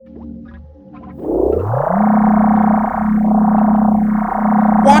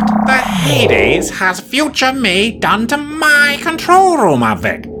Hades has future me done to my control room,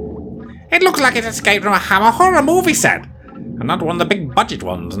 Avik? It looks like it escaped from a Hammer horror movie set. And not one of the big budget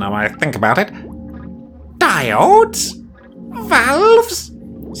ones, now I think about it. Diodes? Valves?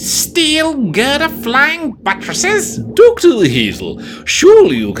 Steel girder flying buttresses? Dr. Hazel,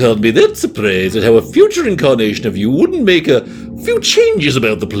 surely you can't be that surprised at how a future incarnation of you wouldn't make a few changes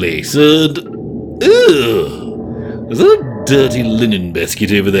about the place, and... Ugh! Is that a dirty linen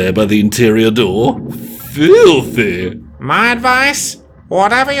basket over there by the interior door? Filthy! My advice?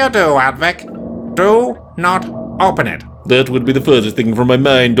 Whatever you do, Advic, do not open it. That would be the furthest thing from my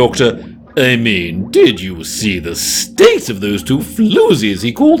mind, Doctor. I mean, did you see the state of those two floozies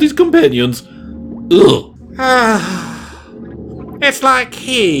he called his companions? Ugh. It's like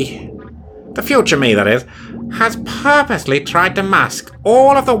he, the future me that is, has purposely tried to mask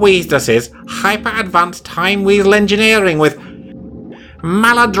all of the Weasleses' hyper-advanced time-weasel engineering with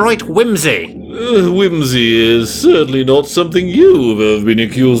maladroit whimsy. Whimsy is certainly not something you've ever been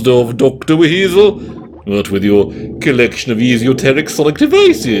accused of, Dr. Weasel. What with your collection of esoteric sonic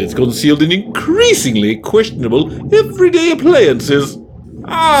devices concealed in increasingly questionable everyday appliances.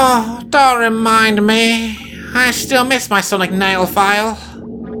 Oh, don't remind me. I still miss my sonic nail file.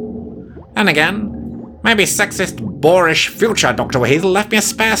 And again, maybe sexist, boorish future Dr. Weasel left me a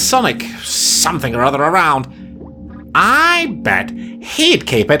spare sonic something or other around. I bet he'd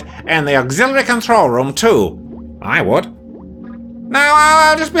keep it in the auxiliary control room too. I would. Now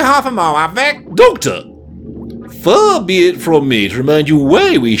I'll just be half a mo, Avik. Doctor! Far be it from me to remind you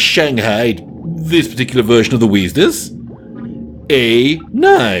why we shanghaied this particular version of the Weasleys.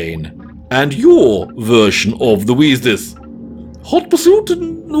 A9. And your version of the Weasleys. Hot pursuit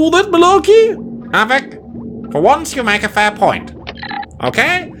and all that malarkey? Avik, for once you make a fair point.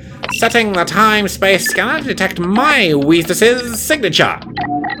 Okay? Setting the time-space scanner to detect my Weasleys' signature.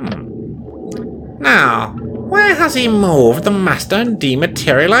 Now, where has he moved the master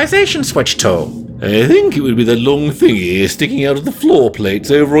dematerialization switch to? I think it would be that long thingy sticking out of the floor plates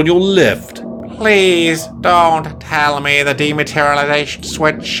over on your left. Please don't tell me the dematerialization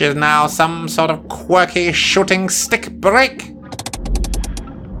switch is now some sort of quirky shooting stick break.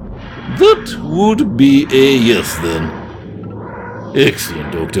 That would be a yes then.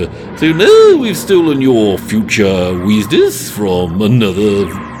 Excellent, Doctor. So now we've stolen your future Weasleys from another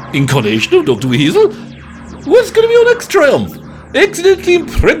incarnation of Dr. Weasel. What's going to be your next triumph? Accidentally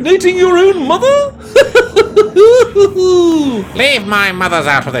impregnating your own mother? Leave my mothers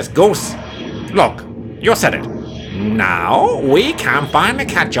out of this, Goose. Look, you said it. Now we can finally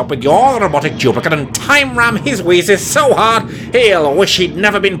catch up with your robotic duplicate and time ram his wheezes so hard he'll wish he'd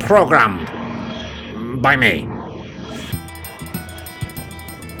never been programmed. By me.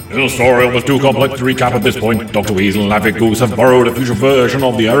 The story almost too complex to recap at this point. Dr. Weasel and Avik Goose have borrowed a future version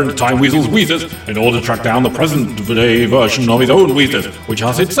of the errant Time Weasel's Wheezes in order to track down the present-day version of his own Wheezes, which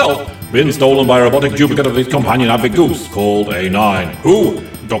has itself been stolen by a robotic duplicate of his companion Avik Goose, called A9, who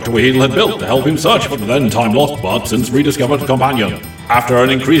Dr. Weasel had built to help him search for the then time-lost but since rediscovered companion. After an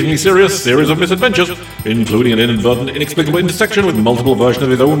increasingly serious series of misadventures, including an inadvertent, inexplicable intersection with multiple versions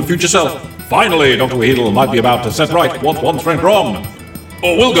of his own future self, finally Dr. Weasel might be about to set right what once went wrong.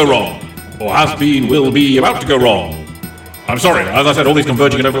 Or will go wrong. Or has been, will be, about to go wrong. I'm sorry, as I said, all these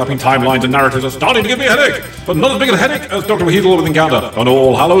converging and overlapping timelines and narratives are starting to give me a headache, but not as big a headache as Dr. Weasel would encounter on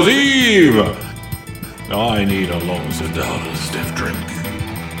All Hallows Eve. I need a long sit down and stiff drink.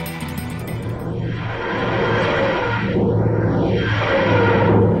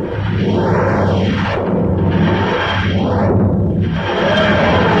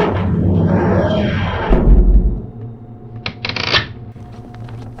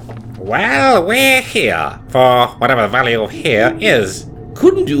 Well, we're here, for whatever the value of here is.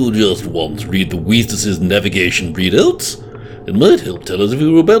 Couldn't you just once read the Weasleys' navigation readouts? It might help tell us if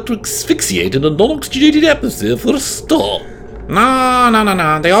we were about to asphyxiate in a non-oxygenated atmosphere for a start.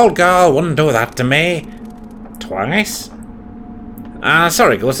 No, the old girl wouldn't do that to me. Twice?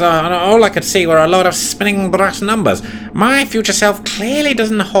 Sorry, Goose, all I could see were a load of spinning brass numbers. My future self clearly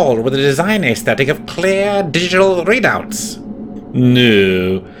doesn't hold with the design aesthetic of clear digital readouts.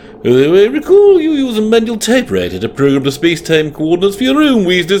 No. Although I recall you use a manual typewriter to program the space-time coordinates for your own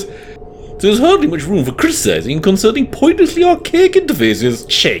Weasleys. There's hardly much room for criticizing concerning pointlessly archaic interfaces.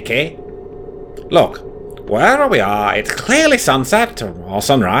 Cheeky. Look, wherever we are, it's clearly sunset, or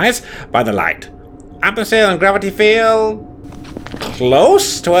sunrise, by the light. Atmosphere and gravity field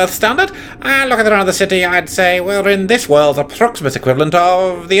close to Earth standard. And looking around the city, I'd say we're in this world's approximate equivalent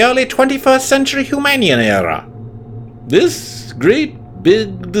of the early 21st century Humanian era. This great,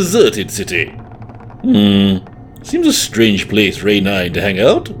 big, deserted city. Seems a strange place for A9 to hang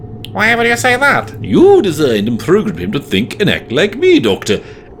out. Why would you say that? You designed and programmed him to think and act like me, Doctor.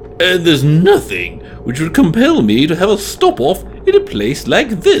 And there's nothing which would compel me to have a stop-off in a place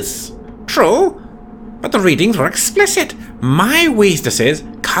like this. True, but the readings were explicit. My Weasdus's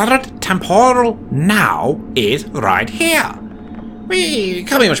current temporal now is right here. We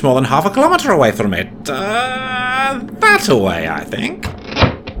can't be much more than half a kilometre away from it. That away, I think.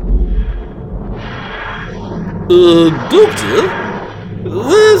 Doctor?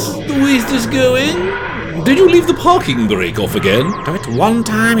 Where's the Weasdus going? Did you leave the parking brake off again? Do it one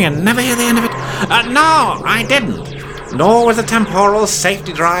time, you never hear the end of it. No, I didn't. Nor was the temporal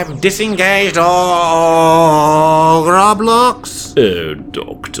safety drive disengaged or Groblocks. Oh,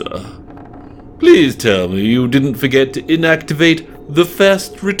 Doctor. Please tell me you didn't forget to inactivate the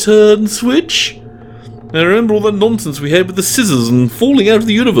fast return switch? I remember all that nonsense we had with the scissors and falling out of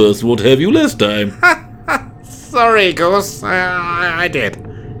the universe and what have you last time. Sorry, Goose. I did.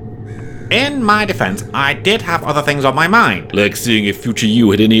 In my defense, I did have other things on my mind. Like seeing if future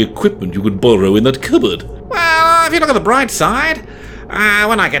you had any equipment you could borrow in that cupboard. Well, if you look at the bright side,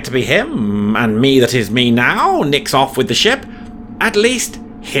 when I get to be him, and me that is me now, nicks off with the ship, at least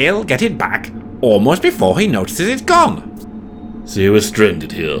he'll get it back almost before he notices it's gone. So we're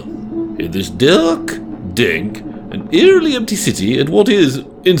stranded here, in this dark, dank, and eerily empty city at what is,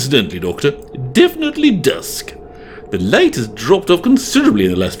 incidentally, Doctor, definitely dusk. The light has dropped off considerably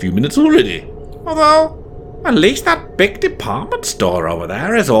in the last few minutes already. Although, at least that big department store over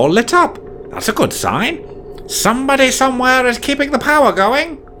there is all lit up. That's a good sign. Somebody somewhere is keeping the power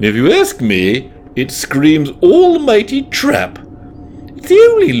going. If you ask me, it screams almighty trap. It's the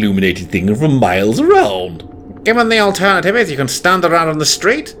only illuminated thing for miles around. Given the alternative is you can stand around on the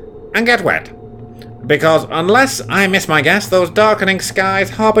street and get wet. Because unless I miss my guess, those darkening skies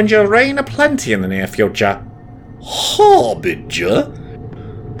harbinger rain aplenty in the near future. Harbinger?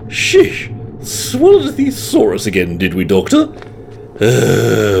 Shish, swallowed a thesaurus again, did we, Doctor?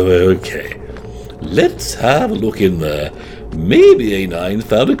 Okay. Let's have a look in there. Maybe A9's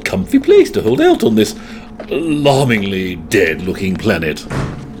found a comfy place to hold out on this alarmingly dead-looking planet.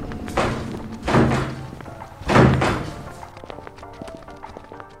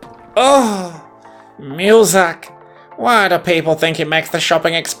 Oh, music. Why do people think it makes the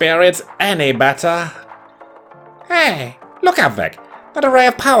shopping experience any better? Hey, look, Avik. That array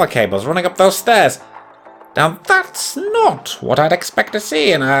of power cables running up those stairs. Now that's not what I'd expect to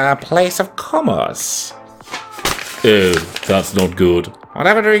see in a place of commerce. Oh, that's not good.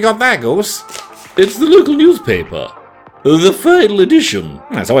 Whatever do you got there, Goose? It's the local newspaper. The final edition.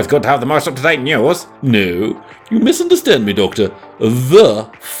 It's always good to have the most up-to-date news. No, you misunderstand me, Doctor.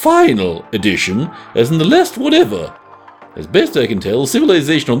 The final edition, as in the last whatever. As best I can tell,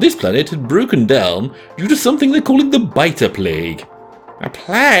 civilization on this planet had broken down due to something they're calling the Biter Plague. A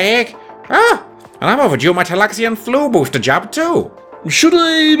plague? Ah, and I'm overdue my Talaxian flu booster jab too. Should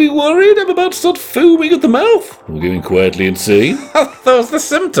I be worried I'm about to start foaming at the mouth? Or going quietly insane? Are those the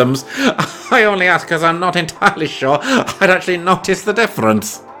symptoms? I only ask because I'm not entirely sure I'd actually notice the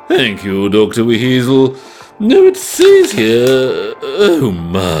difference. Thank you, Dr. Weasel. No, it says here... Oh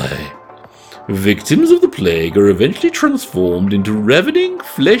my... Victims of the plague are eventually transformed into ravening,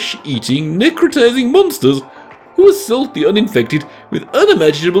 flesh-eating, necrotizing monsters who assault the uninfected with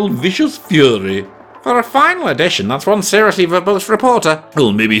unimaginable vicious fury. For a final edition, that's one seriously verbose reporter.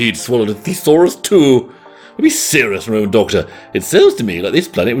 Well, maybe he'd swallowed a thesaurus too. Be serious, Reverend Doctor. It sounds to me like this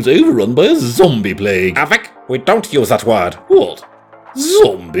planet was overrun by a zombie plague. Avik, we don't use that word. What?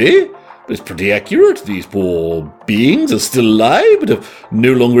 Zombie? But it's pretty accurate. These poor beings are still alive, but have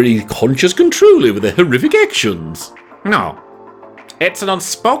no longer any conscious control over their horrific actions. No. It's an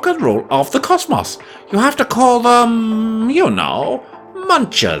unspoken rule of the cosmos. You have to call them,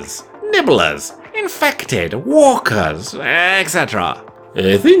 munchers, nibblers, infected, walkers, etc.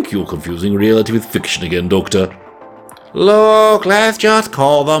 I think you're confusing reality with fiction again, Doctor. Look, let's just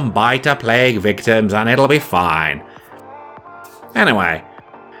call them Biter Plague victims and it'll be fine. Anyway,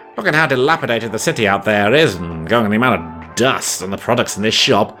 look at how dilapidated the city out there is, and going on the amount of dust and the products in this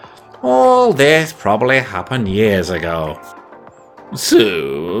shop. All this probably happened years ago.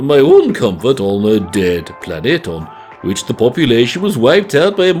 So, my one comfort on a dead planet on which the population was wiped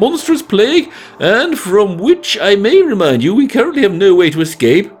out by a monstrous plague, and from which I may remind you we currently have no way to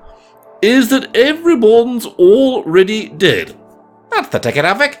escape, is that everyone's already dead. That's the ticket,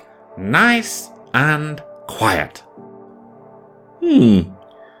 Avik. Nice and quiet.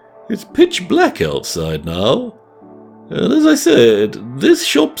 It's pitch black outside now. And as I said, this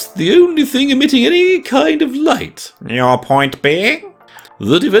shop's the only thing emitting any kind of light. Your point being?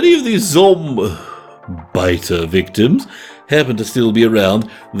 That if any of these biter victims happen to still be around,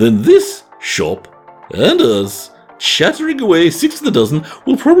 then this shop and us, chattering away 6 to the dozen,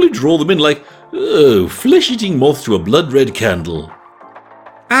 will probably draw them in like, flesh-eating moths to a blood-red candle.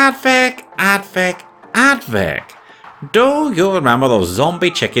 Advic. Do you remember those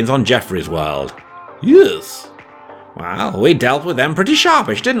zombie chickens on Jeffrey's World? Yes. Well, we dealt with them pretty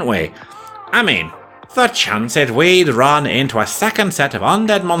sharpish, didn't we? I mean, the chances we'd run into a second set of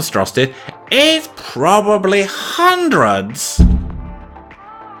undead monstrosity is probably hundreds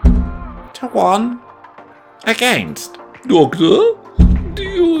to 1 against. Doctor, do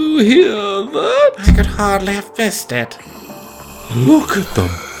you hear that? I could hardly have missed it. Look at them.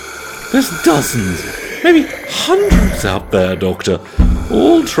 There's dozens, maybe hundreds out there, Doctor,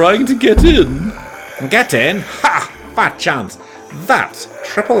 all trying to get in. Get in? Ha! Fat chance. That's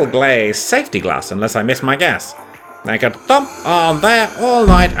triple glazed safety glass, unless I miss my guess. They could thump on there all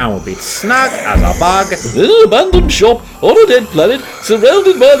night and would be snug as a bug. In an abandoned shop on a dead planet,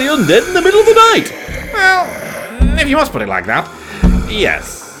 surrounded by the undead in the middle of the night. Well, if you must put it like that,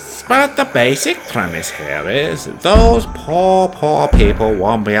 yes. But the basic premise here is those poor people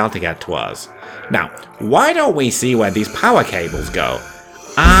won't be able to get to us. Now, why don't we see where these power cables go?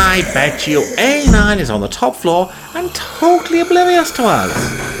 I bet you A9 is on the top floor and totally oblivious to us.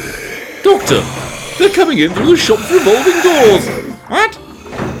 Doctor, they're coming in through the shop's revolving doors. What?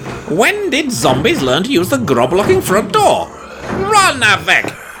 When did zombies learn to use the grub-locking front door? Run,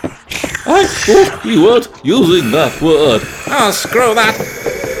 Avik! I thought we weren't using that word. Oh, screw that.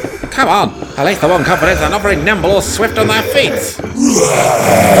 Come on, at least the one comfort is they're not very nimble or swift on their feet.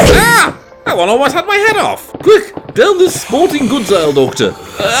 Ah! That one almost had my head off. Quick, down this sporting goods aisle, Doctor.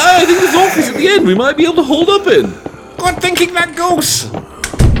 I think there's an office at the end we might be able to hold up in. Good thinking, that goose.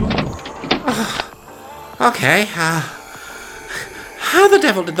 Okay, how the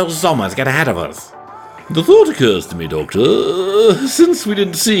devil did those zombies get ahead of us? The thought occurs to me, Doctor, since we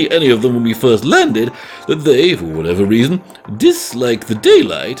didn't see any of them when we first landed, that they, for whatever reason, dislike the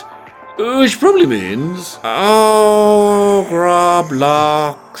daylight, which probably means... Oh,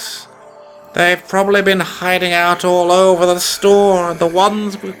 Groblocks. They've probably been hiding out all over the store. The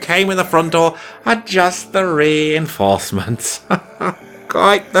ones who came in the front door are just the reinforcements.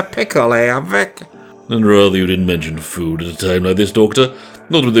 Quite the pickle, Vic? And rather you didn't mention food at a time like this, Doctor.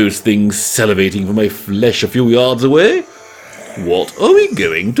 Not with those things salivating for my flesh a few yards away. What are we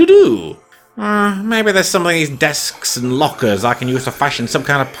going to do? Maybe there's some of these desks and lockers I can use to fashion some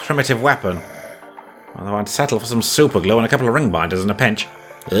kind of primitive weapon. Although I'd settle for some super glue and a couple of ring binders in a pinch.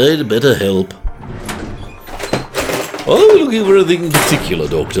 I'd better help. Are we looking for anything in particular,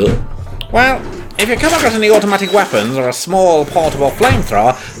 Doctor? Well, if you come across any automatic weapons or a small portable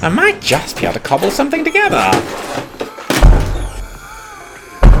flamethrower, I might just be able to cobble something together.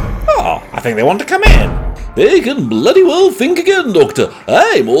 Oh, I think they want to come in. They can bloody well think again, Doctor.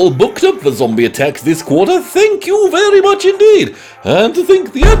 I'm all booked up for zombie attacks this quarter, thank you very much indeed. And to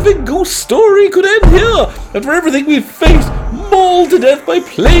think the Advent Goose story could end here, and for everything we've faced, mauled to death by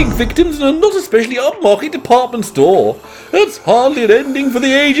plague victims in a not especially upmarket department store. That's hardly an ending for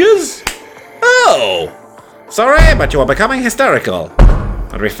the ages. Oh! Sorry, but you are becoming hysterical.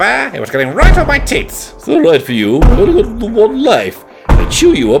 To be fair, it was getting right on my teats. It's all right for you. You've only got the one life. They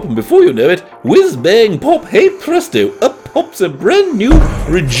chew you up, and before you know it, whiz, bang, pop, hey presto, up pops a brand new,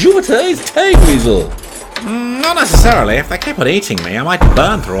 rejuvenized time weasel. Not necessarily. If they keep on eating me, I might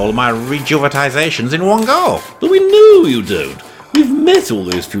burn through all my rejuvenizations in one go. But we know you don't. We've met all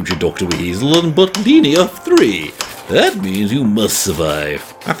those future Dr. Weasel on Botlinia 3. That means you must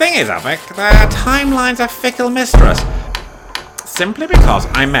survive. The thing is, Avik, their timelines are fickle mistress. Simply because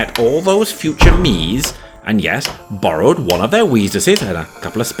I met all those future me's, and yes, borrowed one of their Weasluses and a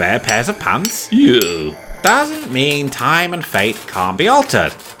couple of spare pairs of pants, Yeah. doesn't mean time and fate can't be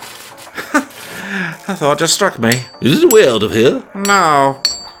altered. A thought just struck me. Is it a way out of here? No.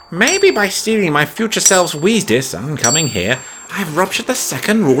 Maybe by stealing my future self's Weasdis and coming here, I've ruptured the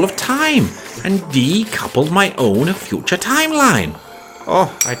second rule of time and decoupled my own future timeline.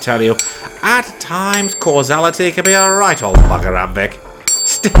 Oh, I tell you, at times causality can be a right old bugger, Avik.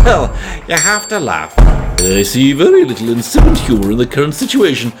 Still, you have to laugh. I see very little insipid humour in the current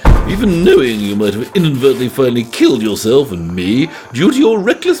situation, even knowing you might have inadvertently finally killed yourself and me due to your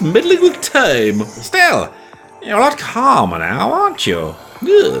reckless meddling with time. Still, you're a lot calmer now, aren't you?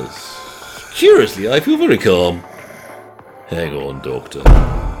 Yes. Curiously, I feel very calm. Hang on, Doctor.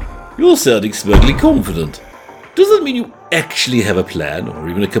 You're sounding smugly confident. Does that mean you actually have a plan, or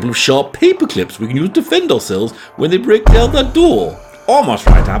even a couple of sharp paper clips we can use to defend ourselves when they break down that door? Almost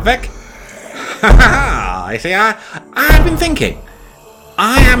right, Avik. Ha ha ha! You see, I've been thinking.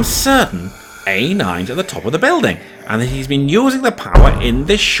 I am certain A9 to the top of the building, and that he's been using the power in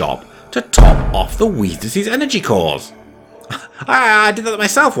this shop to top off the Wheezus' energy cores. I did that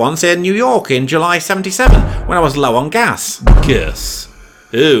myself once in New York in July 77 when I was low on gas. Gas?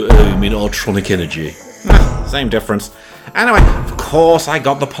 Oh, you mean Ultronic energy? Same difference. Anyway, of course I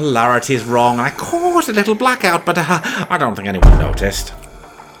got the polarities wrong and I caused a little blackout, but I don't think anyone noticed.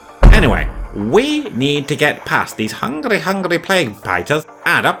 Anyway, we need to get past these hungry plague fighters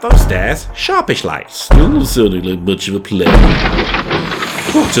and up those stairs sharpish-like. Still sounding like much of a plan.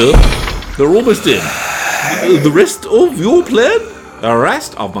 Doctor, they're almost in. The rest of your plan? The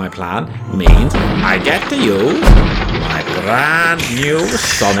rest of my plan means I get to use my brand new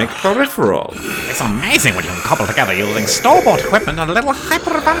sonic peripheral. It's amazing what you can cobble together using store-bought equipment and a little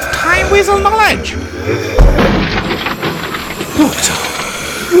hyper-advanced Time Weasel knowledge. Doctor,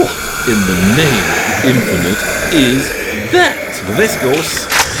 what in the name of infinite is that? This, Goose,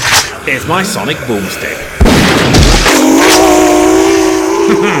 is my sonic boomstick.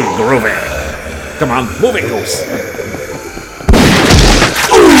 Groovy. Come on, move it, Goose.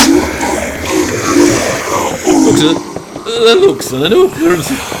 Doctor, that looks, and I know appearance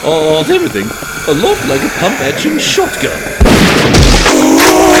aren't everything, a lot like a pump-action shotgun.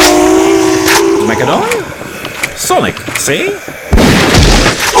 To make a noise? Sonic, see?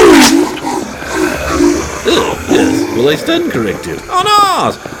 Yes, well, I stand corrected. Oh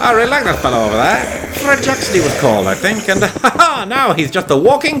no! I really like that fellow over there. Fred Jackson he was called, I think, and now he's just a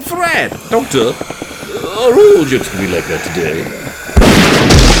walking thread. Doctor, are all jokes going to be like that today?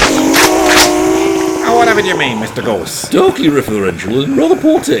 Whatever do you mean, Mr. Ghost? Darkly referential and rather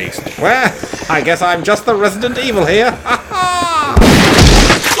poor taste. Well, I guess I'm just the resident evil here.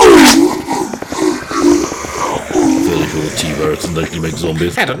 Fairly sure T-Virus and actually make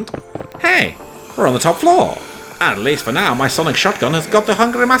zombies. Hadn't. Hey, we're on the top floor. At least for now, my sonic shotgun has got the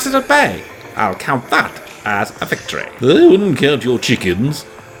hungry masses at bay. I'll count that as a victory. I wouldn't count your chickens.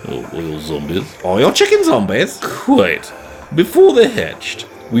 Or your zombies. Or your chicken zombies. Quite. Before they're hatched,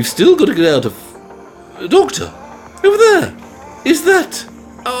 we've still got to get out of... Doctor! Over there! Is that...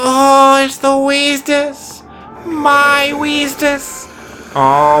 Oh, it's the Wheezus. My Wheezus.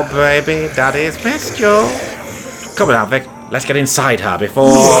 Oh, baby, Daddy's missed you. Come on, Vic. Let's get inside her before...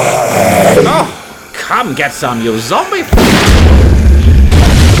 Oh, come get some, you zombie.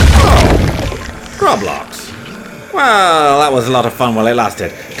 Oh, Groblox. Well, that was a lot of fun while it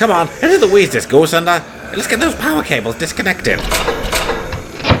lasted. Come on, into the Wheezus, Goose, and let's get those power cables disconnected.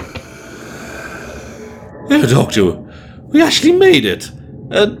 Oh, Doctor, we actually made it.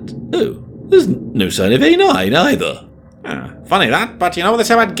 There's no sign of A9 either. Funny that, but you know what they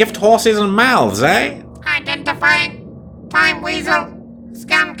say about gift horses and mouths, eh? Identifying Time Weasel.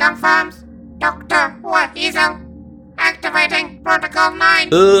 Scan confirms Dr. Weasel. Activating Protocol 9.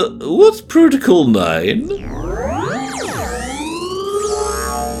 What's Protocol 9?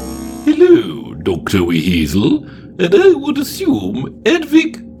 Hello, Dr. Weasel, and I would assume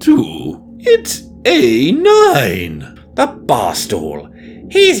Edvig too. It's A9. The barstool.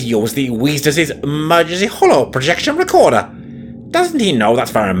 He's used the Wheezus' emergency holo projection recorder. Doesn't he know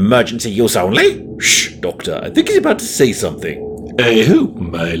that's for emergency use only? Shh, Doctor, I think he's about to say something. I hope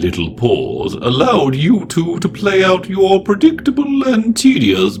my little pause allowed you two to play out your predictable and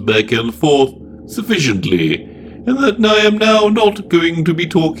tedious back and forth sufficiently, and that I am now not going to be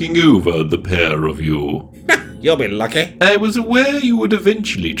talking over the pair of you. You'll be lucky. I was aware you would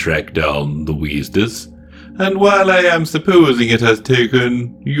eventually track down the Wheezus, and while I am supposing it has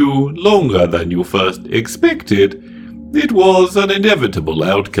taken you longer than you first expected, it was an inevitable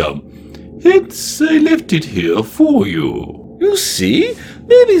outcome. Hence, I left it here for you. You see,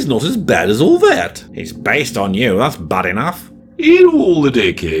 maybe he's not as bad as all that. He's based on you, that's bad enough. In all the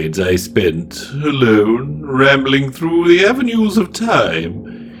decades I spent alone, rambling through the avenues of time,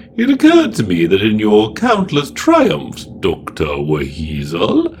 it occurred to me that in your countless triumphs, Dr.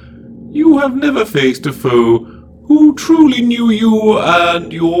 Weasel, you have never faced a foe who truly knew you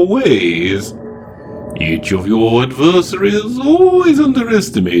and your ways. Each of your adversaries always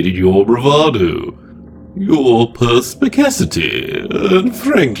underestimated your bravado, your perspicacity, and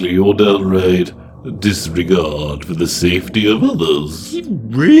frankly your downright disregard for the safety of others. He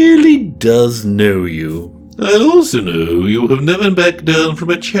really does know you. I also know you have never backed down from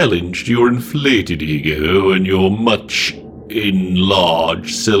a challenge to your inflated ego and your much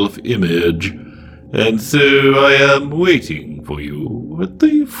enlarged self-image, and so I am waiting for you at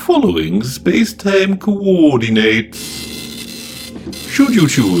the following space-time coordinates. Should you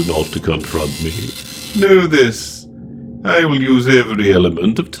choose not to confront me, know this: I will use every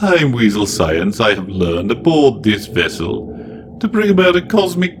element of Time Weasel science I have learned aboard this vessel to bring about a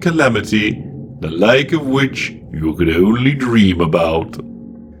cosmic calamity the like of which you could only dream about.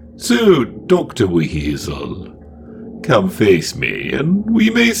 So, Dr. Weasel, come face me, and we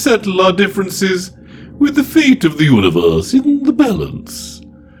may settle our differences with the fate of the universe in the balance.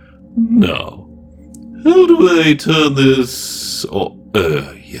 Now, how do I turn this...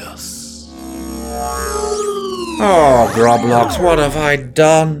 yes. Oh, Groblox, what have I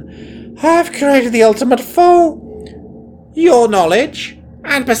done? I've created the ultimate foe. Your knowledge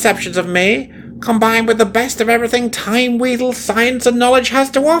and perceptions of me, combined with the best of everything Time Weasel science and knowledge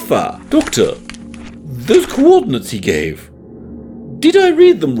has to offer. Doctor, those coordinates he gave, did I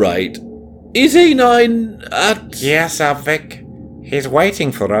read them right? Is A9 at... Yes, Alvic. He's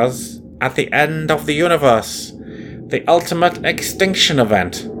waiting for us at the end of the universe. The ultimate extinction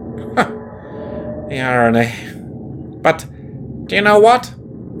event. The irony. But, do you know what?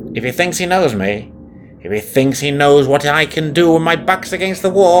 If he thinks he knows me, if he thinks he knows what I can do when my back's against the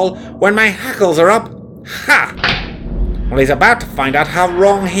wall, when my hackles are up, ha! Well, he's about to find out how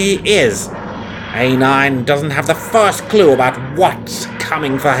wrong he is. A9 doesn't have the first clue about what's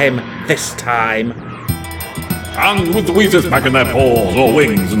coming for him this time. And with the Weezers back in their paws, or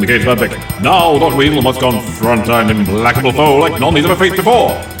wings in the case of Epic, now Dr. Weasel must confront an implacable foe like none he's ever faced before.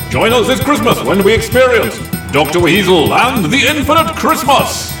 Join us this Christmas when we experience Dr. Weasel and the Infinite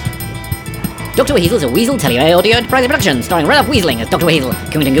Christmas! Dr. Weasel is a Weasel Tele-audio enterprise production starring Red Up Weaseling as Dr. Weasel,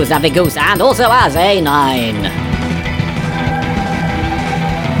 Coonington Goose, Advic Goose, and also as A9.